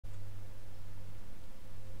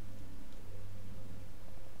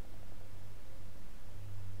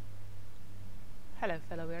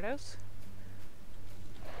fellow weirdos.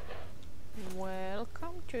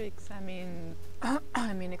 Welcome to examine,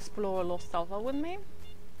 explore Lost Alpha with me.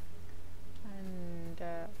 And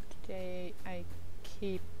today I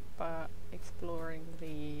keep exploring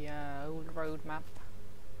the old road map.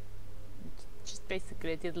 Just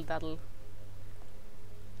basically a diddle-daddle.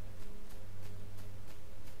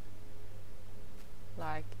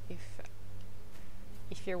 Like if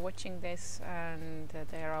you're watching this and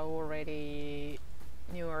there are already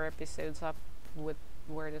newer episodes up with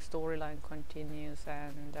where the storyline continues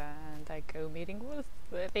and I go meeting with,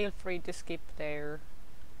 feel free to skip there,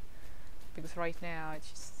 because right now it's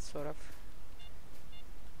just sort of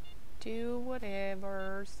do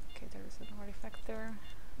whatever. Okay, there's an artifact there,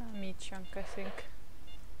 a meat chunk I think.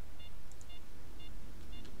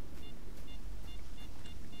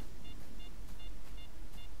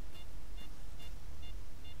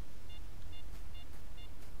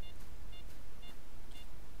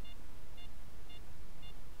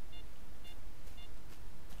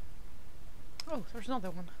 Oh, there's another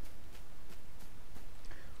one.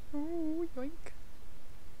 Oh, yoink.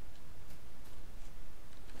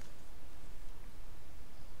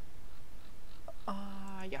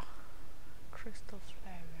 Yeah. Crystal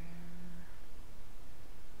flower.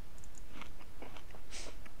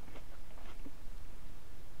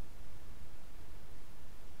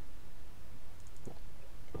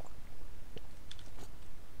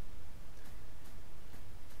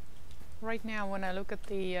 Right now, when I look at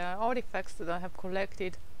the artifacts that I have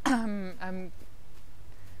collected, I'm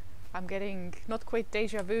getting not quite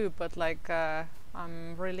deja vu, but like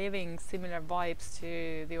I'm reliving similar vibes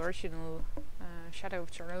to the original Shadow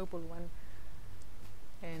of Chernobyl, when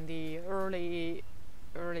in the early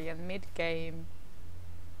and mid game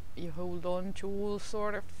you hold on to all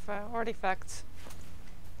sort of artifacts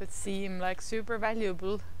that seem like super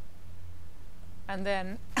valuable. And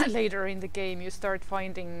then later in the game you start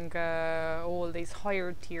finding all these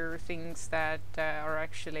higher tier things that are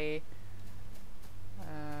actually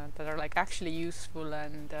actually useful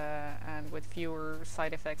and with fewer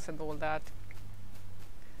side effects and all that.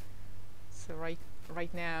 So right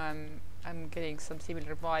now I'm getting some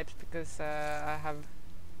similar vibes, because I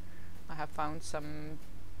have found some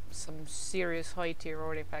serious high tier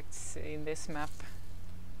artifacts in this map.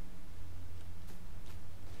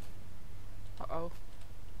 Uh-oh.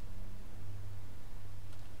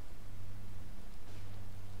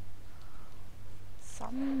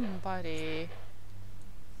 Somebody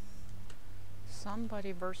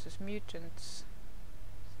versus mutants.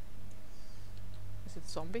 Is it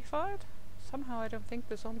zombified? Somehow I don't think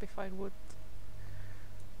the zombified would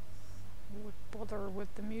bother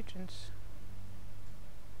with the mutants.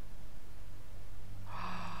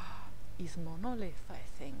 Is monolith, I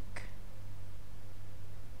think.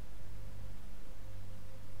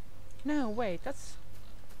 No, wait, that's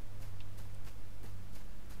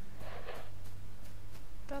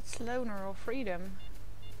Loner of Freedom.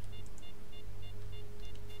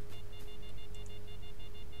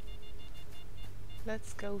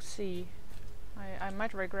 Let's go see. I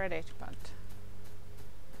might regret it, but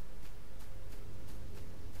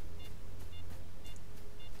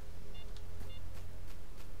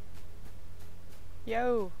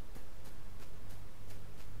yo.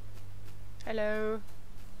 Hello.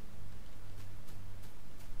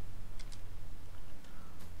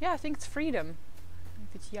 Yeah, I think it's Freedom.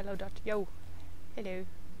 If it's yellow dot. Yo. Hello.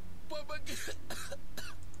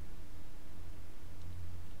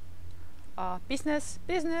 Business.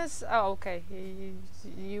 Oh, okay.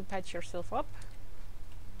 You patch yourself up.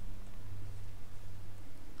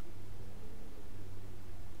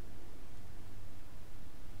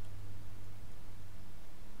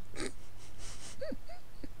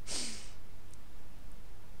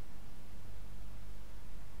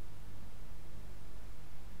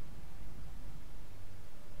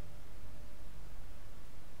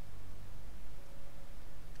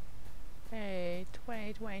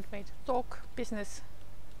 Wait. Talk business.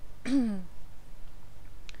 Now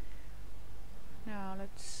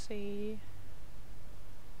let's see.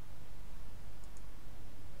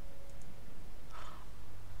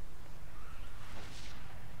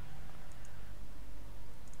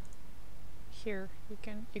 Here, you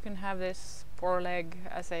can have this foreleg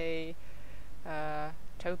as a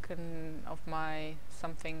token of my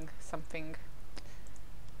something.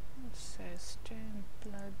 It says stone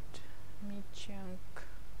blood, meat chunk.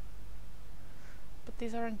 But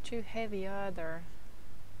these aren't too heavy either.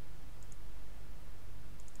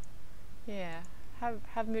 Yeah,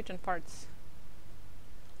 have mutant parts.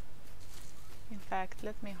 In fact,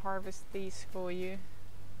 let me harvest these for you.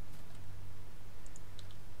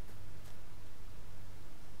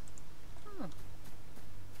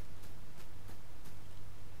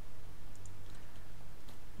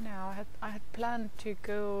 Now I had planned to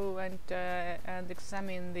go and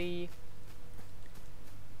examine the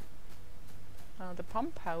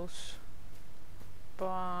pump house,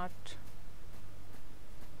 but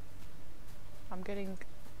I'm getting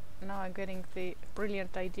the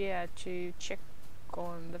brilliant idea to check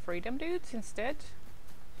on the freedom dudes instead.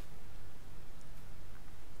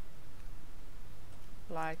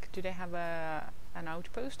 Like, do they have an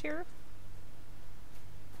outpost here?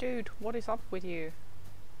 Dude, what is up with you?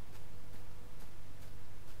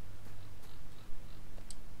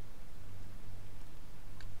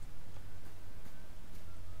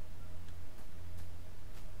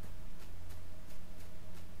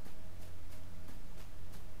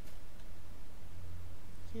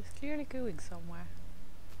 He's clearly going somewhere.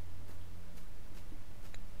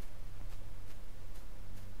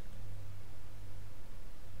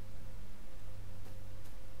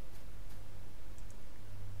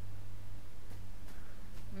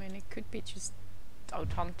 I mean, it could be just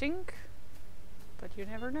out hunting, but you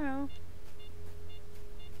never know.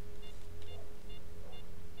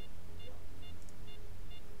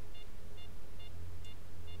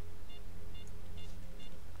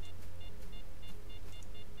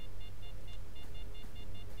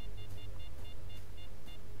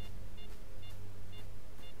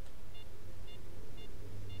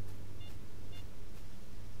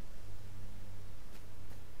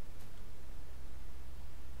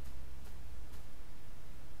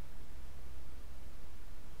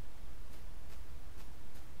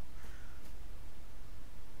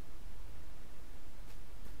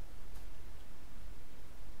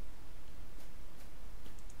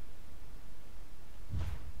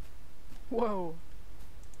 Whoa.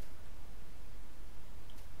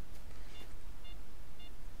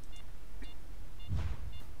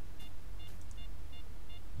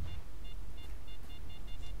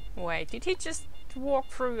 Wait, did he just walk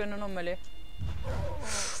through an anomaly?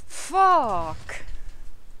 Fuck!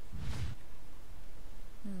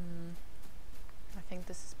 I think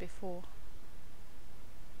this is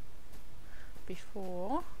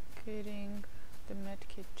before getting the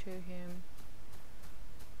medkit to him.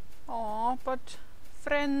 Aw, but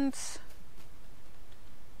friends.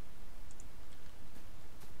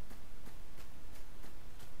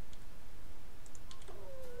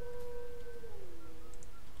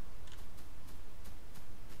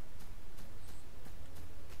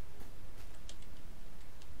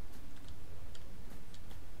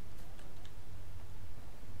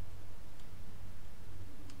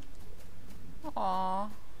 Aw.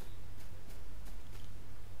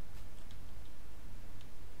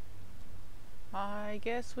 I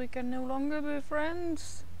guess we can no longer be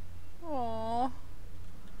friends. Aww.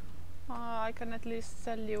 I can at least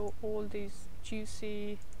sell you all these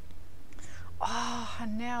juicy...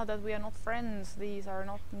 and now that we are not friends, these are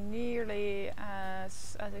not nearly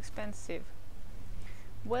as expensive.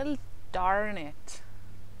 Well, darn it.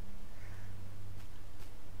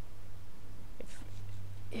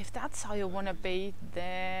 If that's how you wanna be,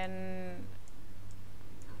 then...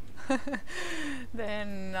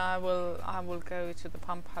 then I will go to the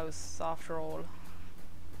pump house after all.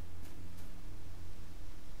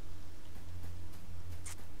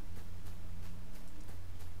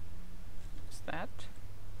 What's that?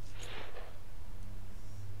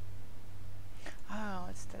 Oh,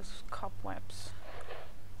 it's those cobwebs.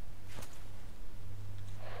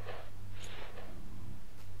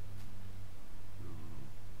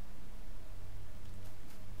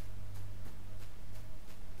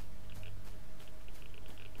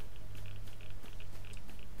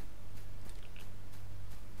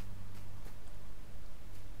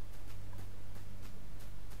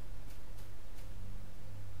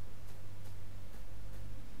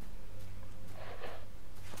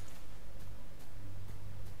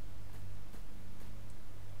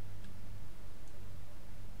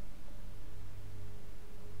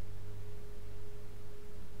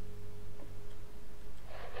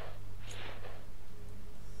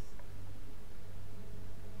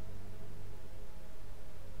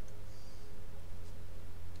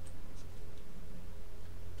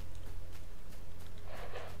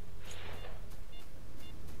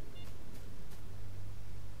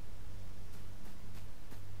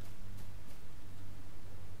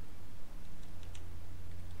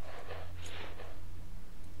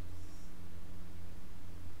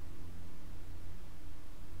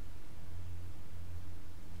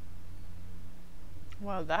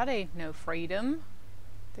 Well, that ain't no freedom.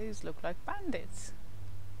 These look like bandits.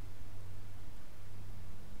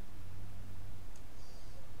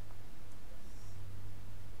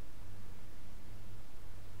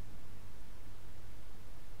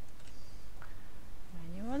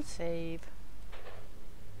 Manual save.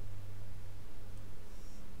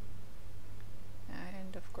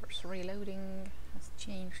 And of course reloading has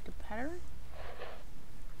changed the pattern.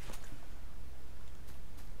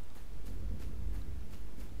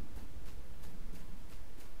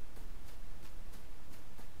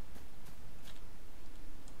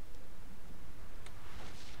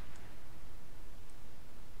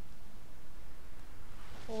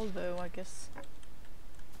 Although I guess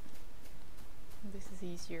this is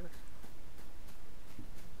easier.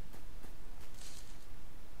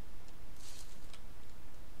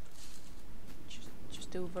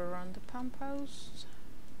 Just overrun the pump house.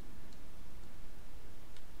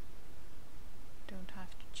 Don't have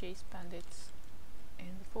to chase bandits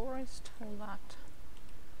in the forest, all that.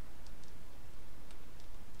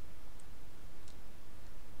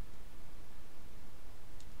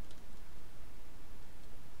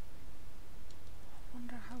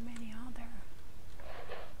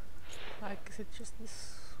 Like, is it just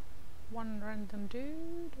this one random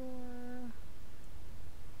dude, or...?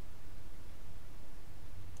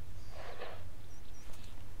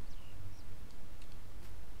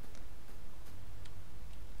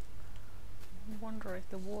 I wonder if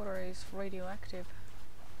the water is radioactive.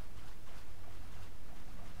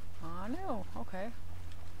 Ah, no, okay.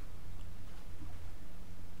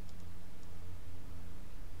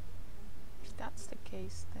 If that's the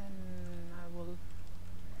case, then I will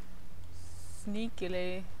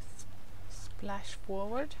sneakily splash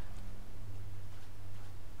forward.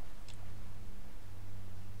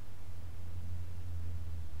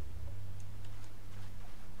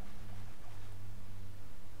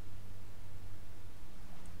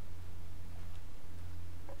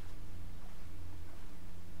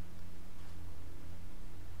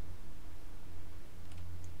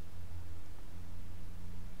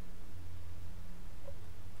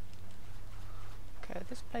 Okay,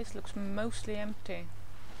 this place looks mostly empty.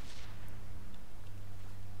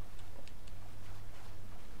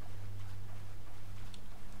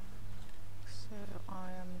 So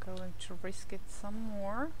I am going to risk it some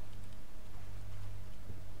more.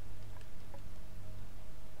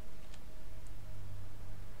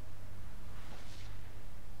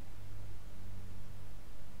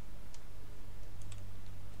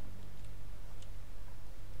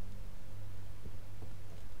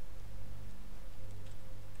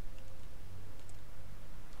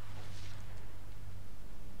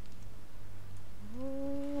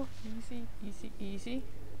 Easy.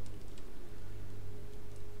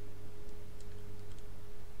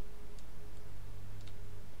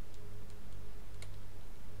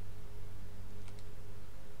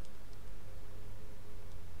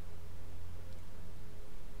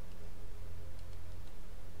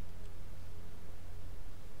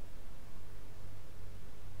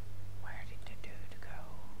 Where did the dude go?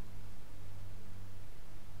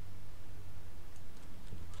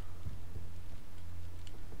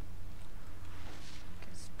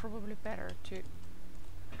 Probably better to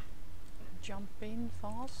jump in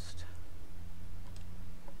fast.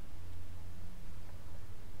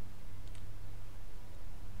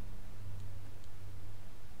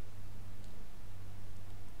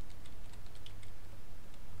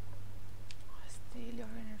 Steal your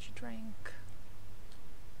energy drink.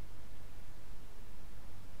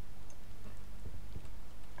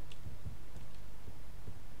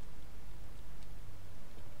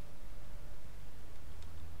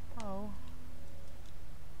 Ooh.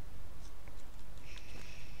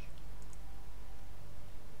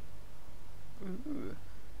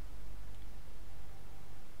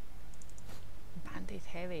 Bandit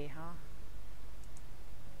heavy, huh?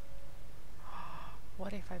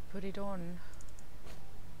 What if I put it on?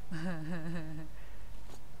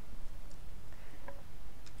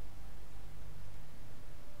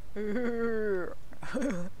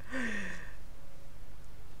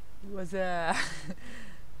 Was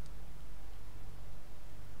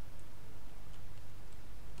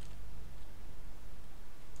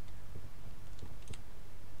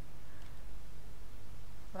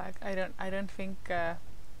like I don't think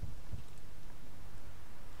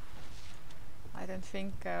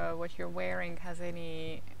what you're wearing has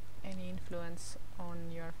any influence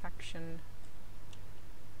on your faction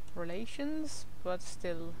relations, but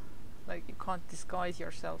still, like, you can't disguise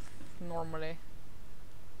yourself normally.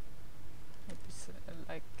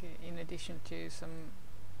 Like in addition to some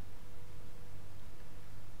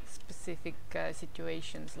specific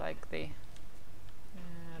situations, like the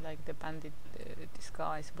bandit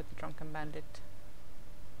disguise with the drunken bandit.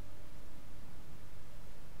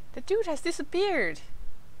 The dude has disappeared!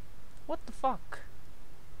 What the fuck?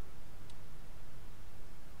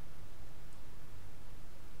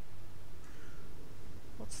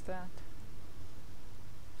 is that?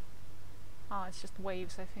 Ah, it's just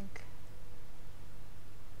waves, I think.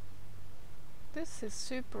 This is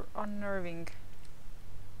super unnerving.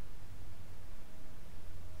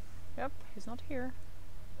 Yep, he's not here.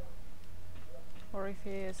 Or if he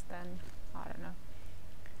is, then I don't know.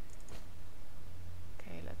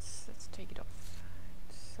 Okay, let's take it off.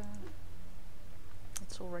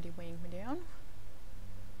 It's already weighing me down.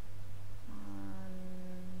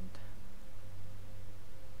 And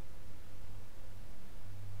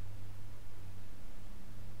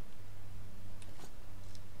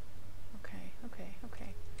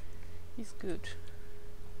okay. He's good.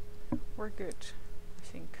 We're good, I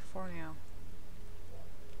think, for now.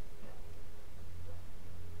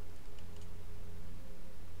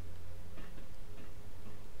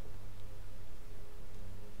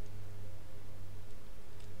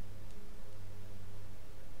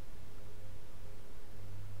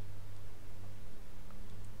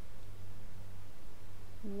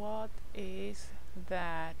 What is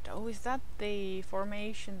that? Oh, is that the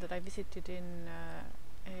formation that I visited in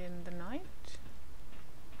the night?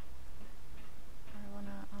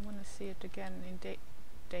 I wanna see it again in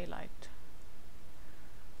daylight.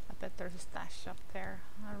 I bet there's a stash up there.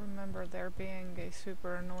 I remember there being a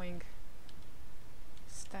super annoying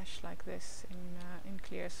stash like this in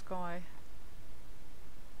clear sky.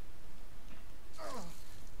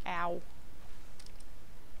 Ow.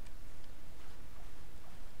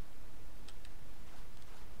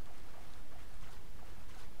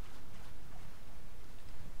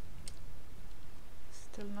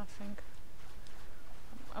 Still nothing.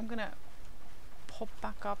 I'm gonna pop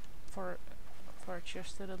back up for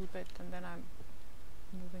just a little bit, and then I'm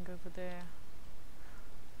moving over there.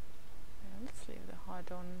 Yeah, let's leave the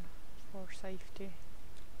HUD on for safety.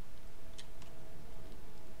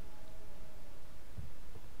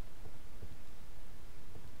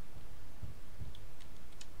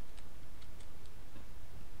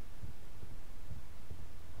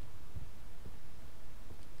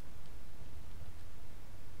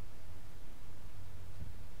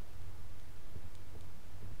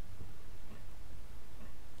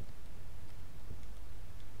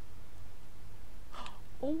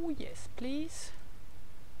 Oh yes, please.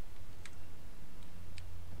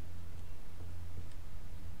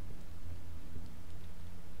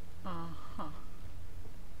 Uh-huh.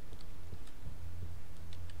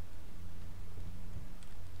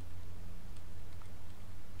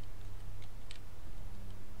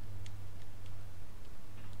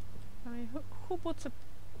 I mean, who puts a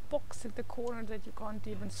box in the corner that you can't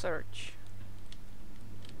even search?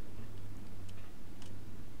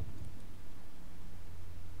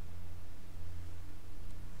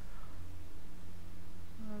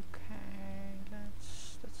 Okay,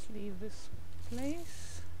 let's leave this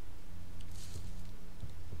place.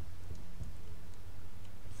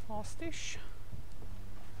 Fastish.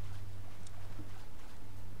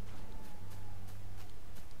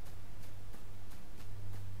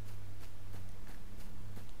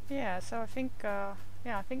 Yeah, so I think I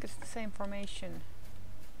think it's the same formation.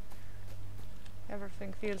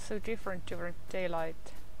 Everything feels so different during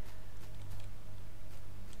daylight.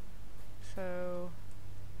 So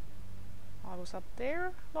I was up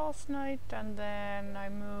there last night, and then I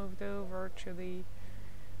moved over to the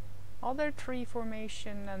other tree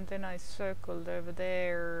formation, and then I circled over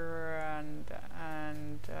there and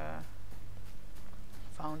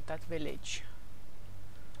found that village.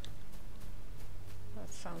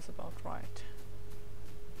 That sounds about right.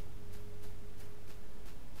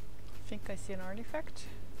 I think I see an artifact.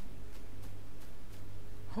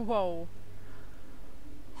 Whoa.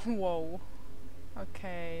 Whoa.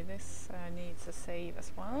 Okay, this needs a save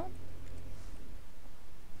as well.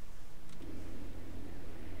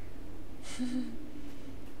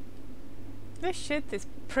 This shit is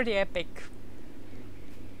pretty epic.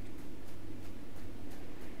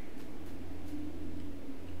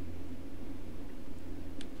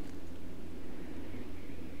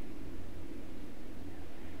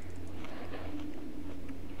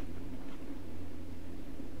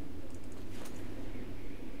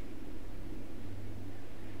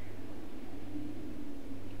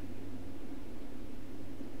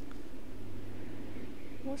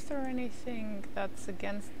 Was there anything that's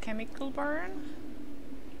against chemical burn?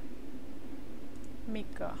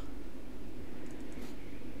 Mika.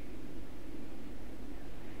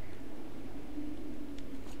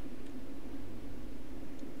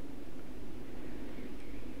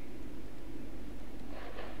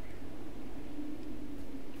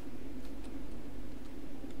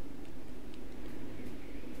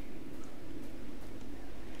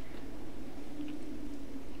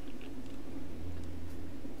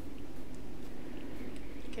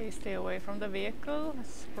 Please stay away from the vehicle.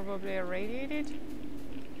 It's probably irradiated.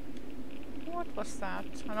 What was that?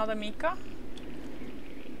 Another Mika?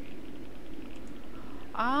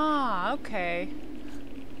 Ah, okay.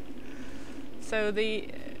 So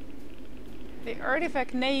the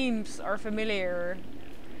artifact names are familiar,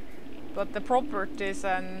 but the properties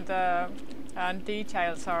and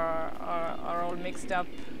details are all mixed up.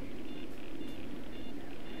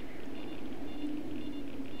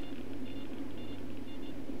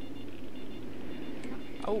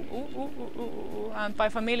 Oh, and by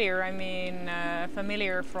familiar I mean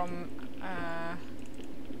familiar from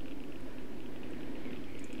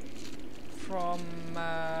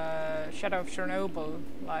Shadow of Chernobyl,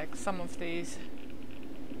 like some of these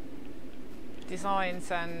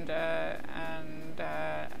designs and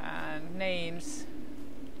names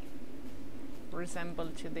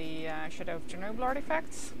resemble to the Shadow of Chernobyl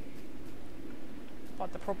artifacts,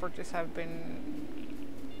 but the properties have been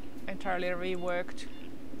entirely reworked.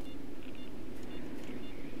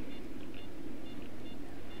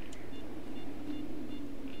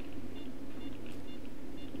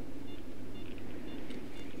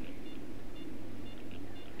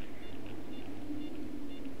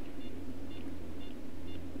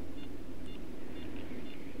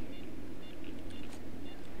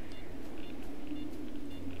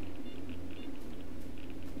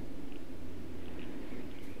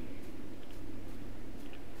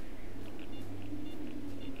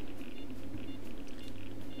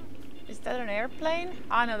 Is that an airplane?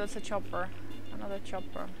 Ah, no, that's a chopper. Another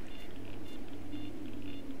chopper.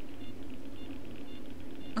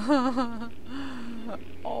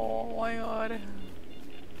 Oh my god.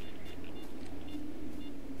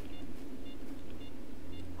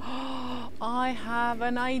 I have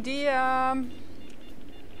an idea.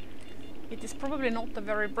 It is probably not a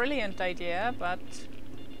very brilliant idea, but...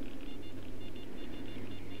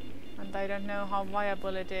 and I don't know how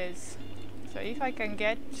viable it is. So if I can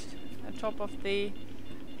get on top of the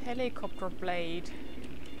helicopter blade...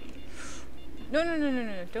 No,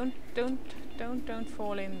 don't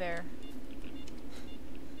fall in there.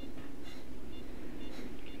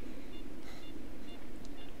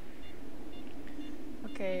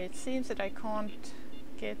 Okay, it seems that I can't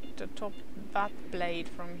get the top that blade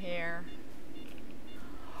from here.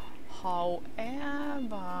 However...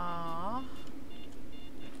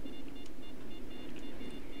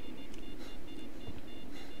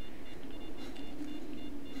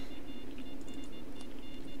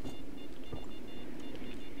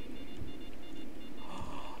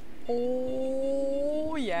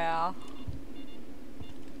 oh yeah.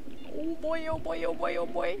 Oh boy, oh boy, oh boy, oh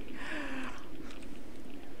boy.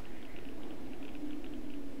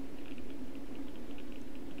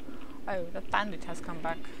 Oh, that bandit has come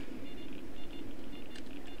back.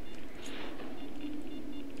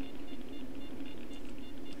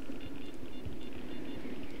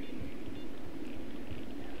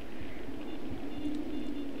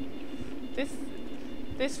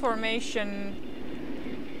 This formation...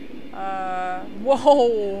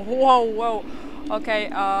 whoa. Okay,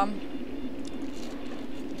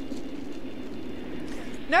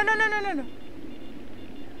 No.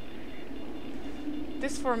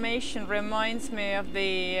 This formation reminds me of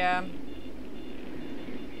the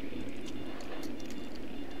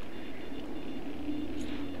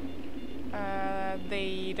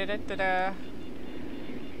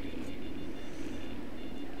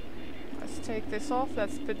let's take this off,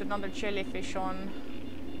 let's put another jellyfish on.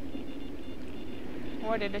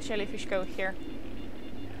 Where did the jellyfish go? Here.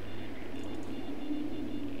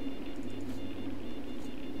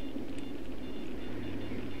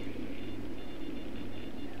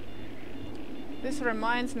 This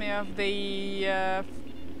reminds me of the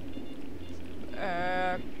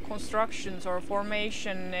constructions or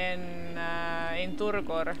formation in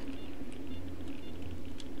Turgor.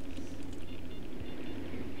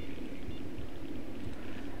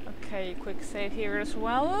 Okay, quick save here as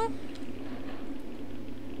well.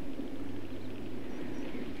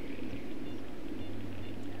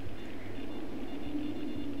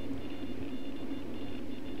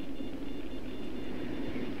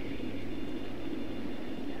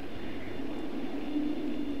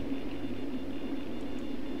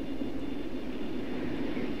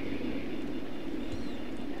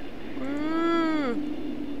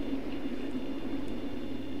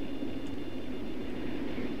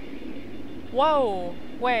 Whoa,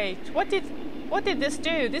 wait, what did this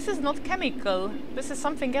do? This is not chemical, this is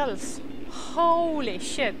something else. Holy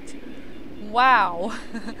shit. Wow.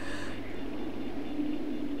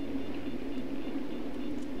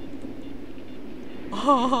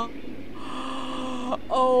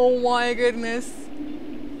 Oh my goodness.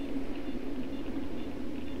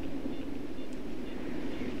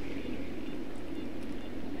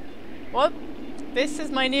 Well, this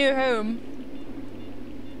is my new home.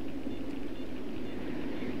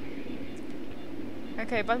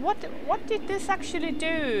 Okay, but what did this actually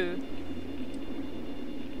do?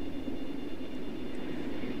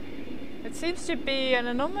 It seems to be an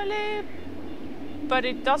anomaly, but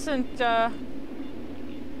it doesn't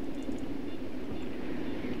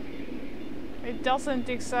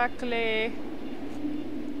exactly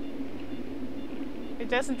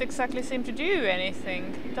seem to do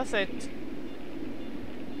anything, does it?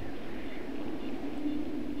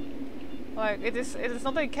 Like, it is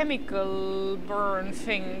not a chemical burn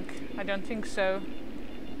thing. I don't think so.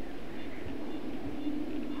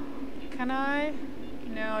 Can I?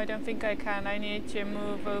 No, I don't think I can. I need to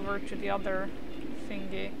move over to the other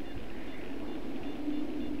thingy.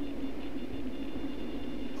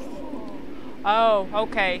 Oh,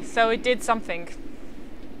 okay. So it did something.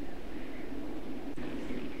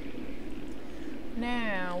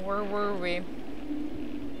 Now, where were we?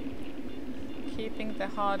 Keeping the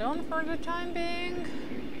HUD on for the time being.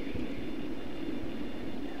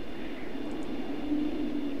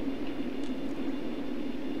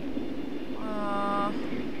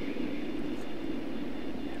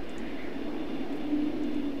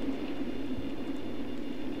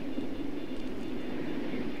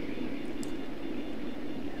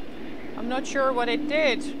 I'm not sure what it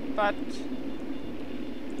did, but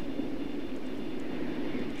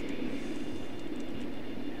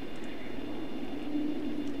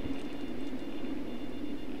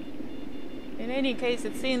in any case,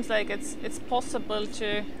 it seems like it's possible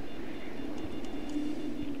to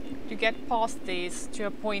get past these to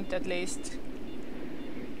a point at least.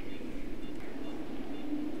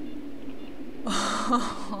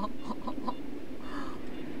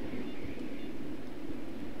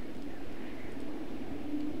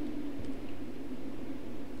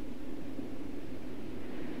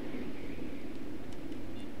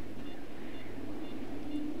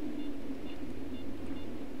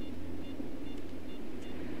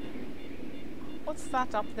 What's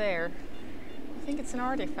that up there? I think it's an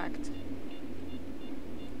artifact.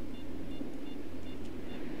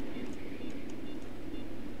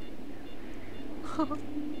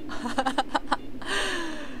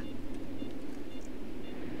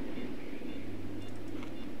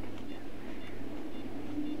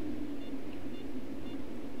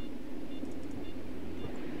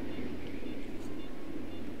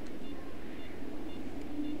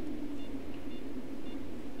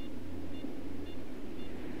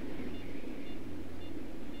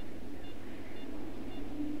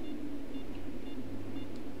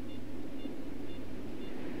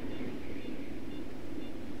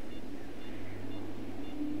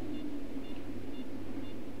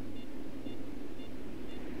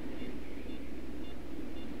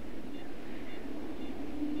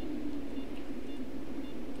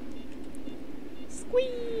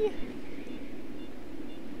 Whee!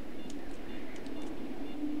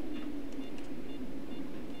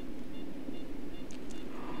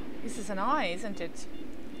 This is an eye, isn't it?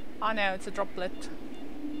 Oh no, it's a droplet.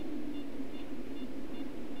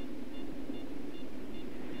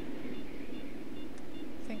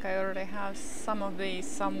 I think I already have some of these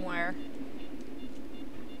somewhere.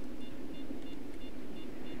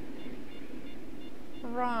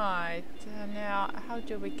 Right, now how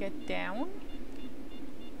do we get down?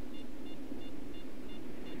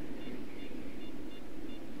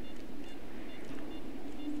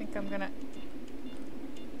 I'm gonna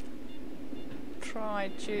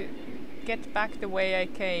try to get back the way I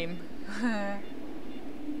came.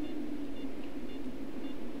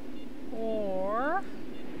 Or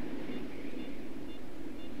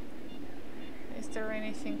is there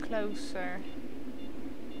anything closer?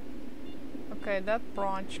 Okay, that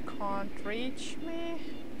branch can't reach me.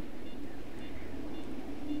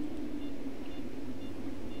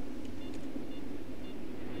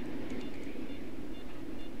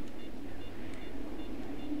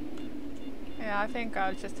 I think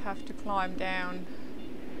I'll just have to climb down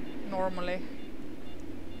normally.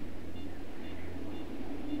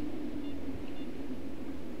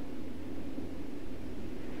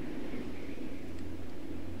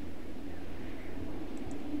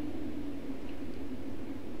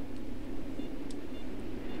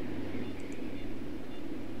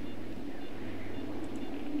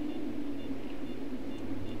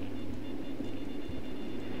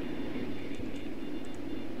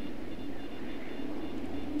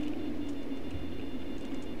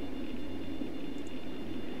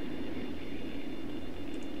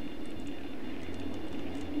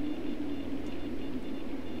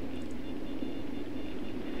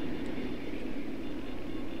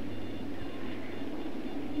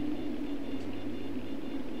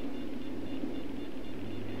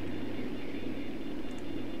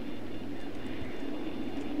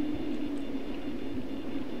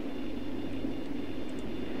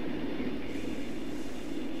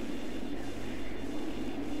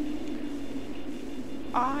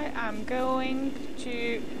 I am going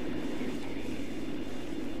to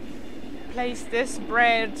place this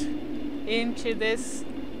bread into this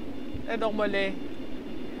anomaly.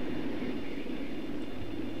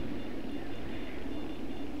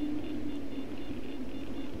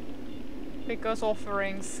 Because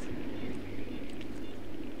offerings.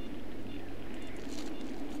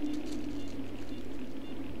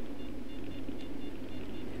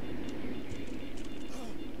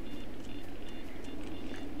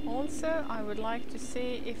 Also, I would like to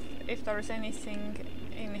see if there is anything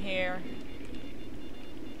in here.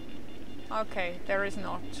 Okay, there is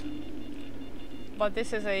not. But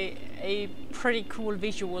this is a pretty cool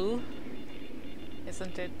visual,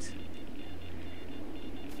 isn't it?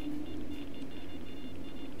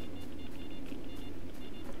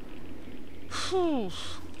 Phew.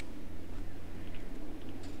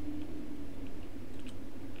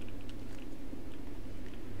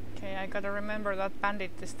 Okay, I gotta remember that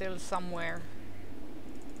bandit is still somewhere.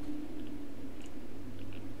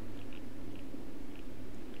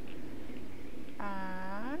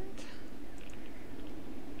 And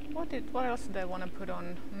what else did I want to put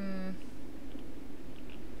on?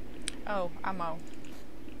 Oh, ammo.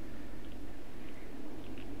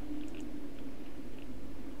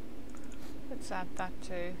 Let's add that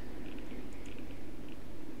too.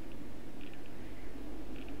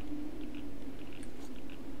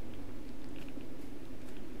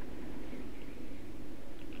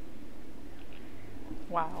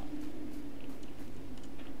 Wow.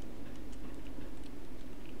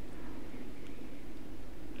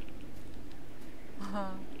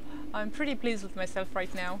 I'm pretty pleased with myself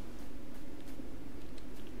right now.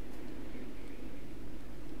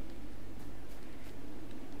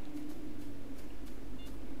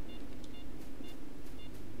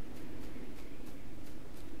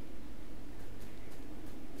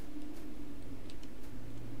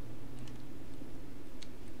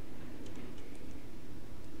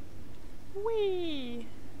 Whee!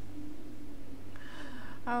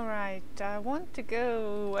 Alright, I want to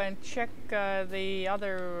go and check the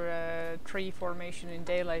other tree formation in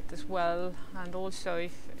daylight as well, and also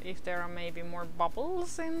if there are maybe more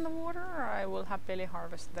bubbles in the water, I will happily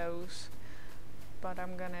harvest those. But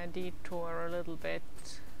I'm gonna detour a little bit.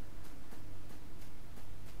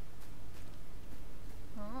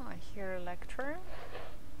 Oh, I hear Electro.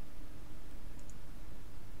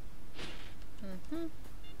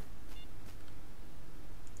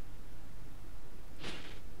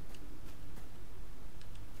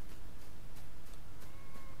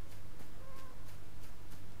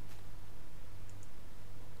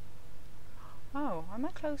 Oh, am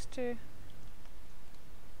I close to...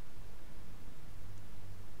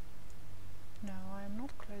 No, I am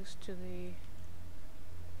not close to the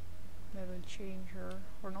level changer,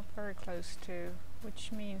 or not very close to,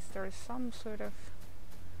 which means there is some sort of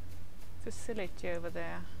facility over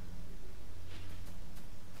there.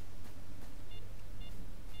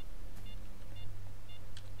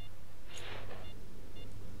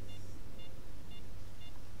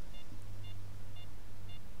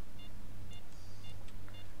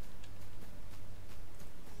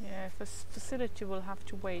 Yeah, this facility will have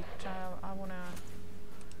to wait. I wanna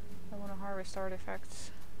harvest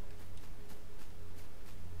artifacts.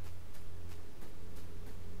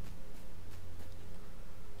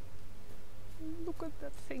 Look at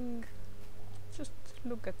that thing. Just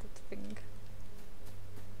look at that thing.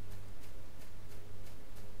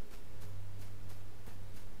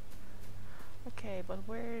 Okay, but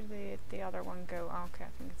where did the other one go? Oh, okay, I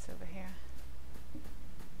think it's over here.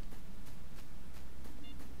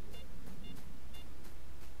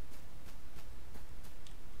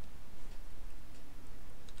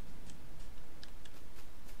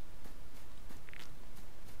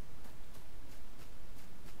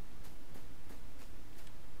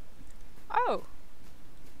 Oh!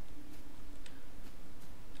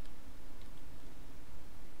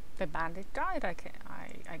 The bandit died,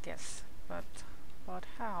 I guess. But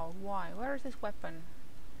how? Why? Where is his weapon?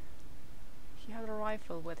 He had a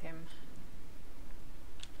rifle with him.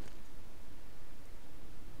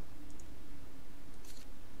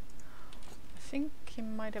 I think he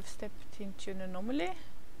might have stepped into an anomaly.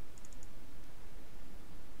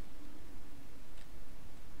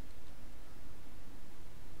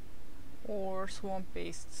 Or swamp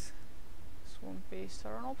beasts. Swamp beasts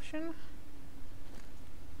are an option.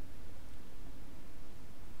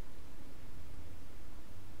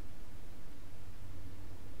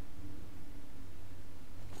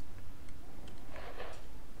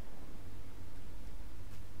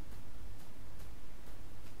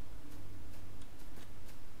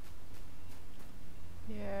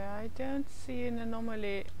 don't see an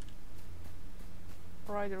anomaly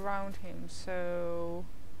right around him, so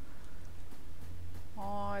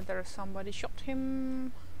either somebody shot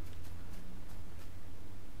him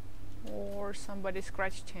or somebody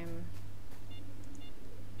scratched him.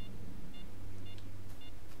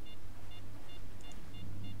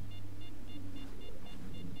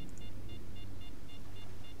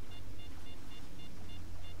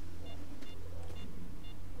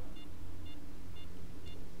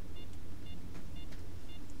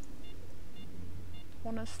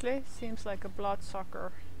 Honestly, seems like a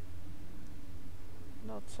bloodsucker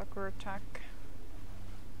attack.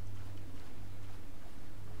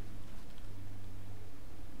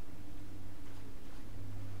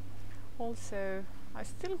 Also, I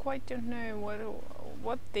still quite don't know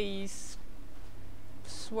what these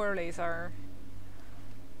swirlies are.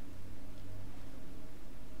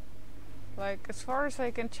 Like, as far as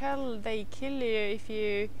I can tell, they kill you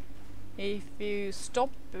if you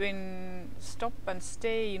stop and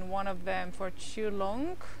stay in one of them for too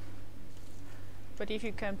long. But if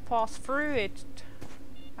you can pass through it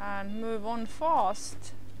and move on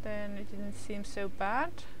fast, then it didn't seem so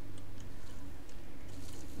bad.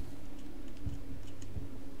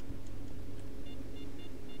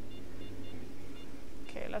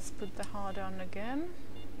 Okay, let's put the hard on again.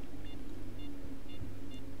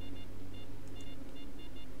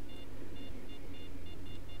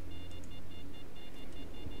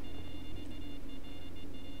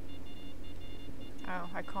 Oh,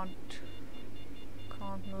 I can't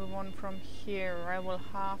move on from here. I will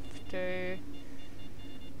have to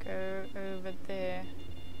go over there.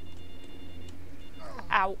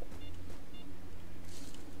 Ow!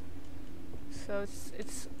 So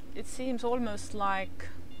it seems almost like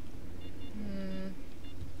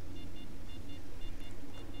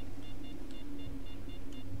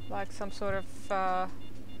like some sort of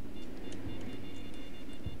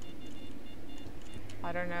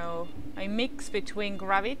I don't know, a mix between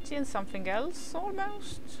gravity and something else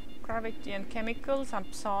almost. Gravity and chemicals and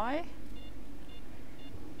psi.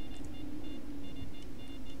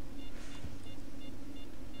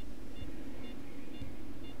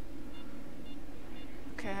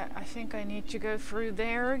 Okay, I think I need to go through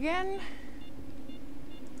there again.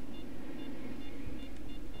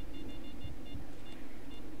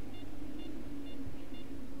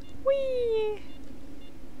 Whee!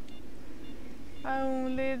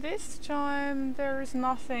 Only this time there is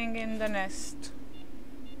nothing in the nest.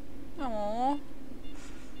 Aww.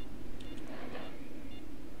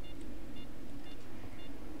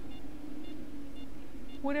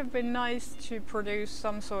 Would have been nice to produce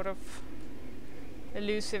some sort of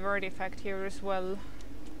elusive artifact here as well.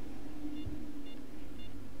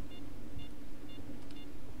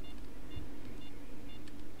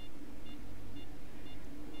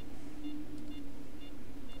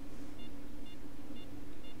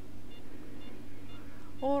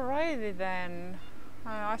 Alrighty then.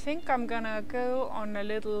 I think I'm gonna go on a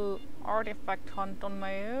little artifact hunt on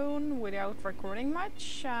my own without recording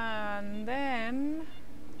much, and then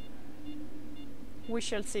we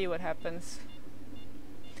shall see what happens.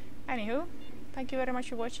 Anywho, thank you very much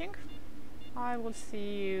for watching. I will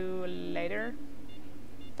see you later.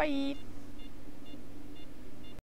 Bye!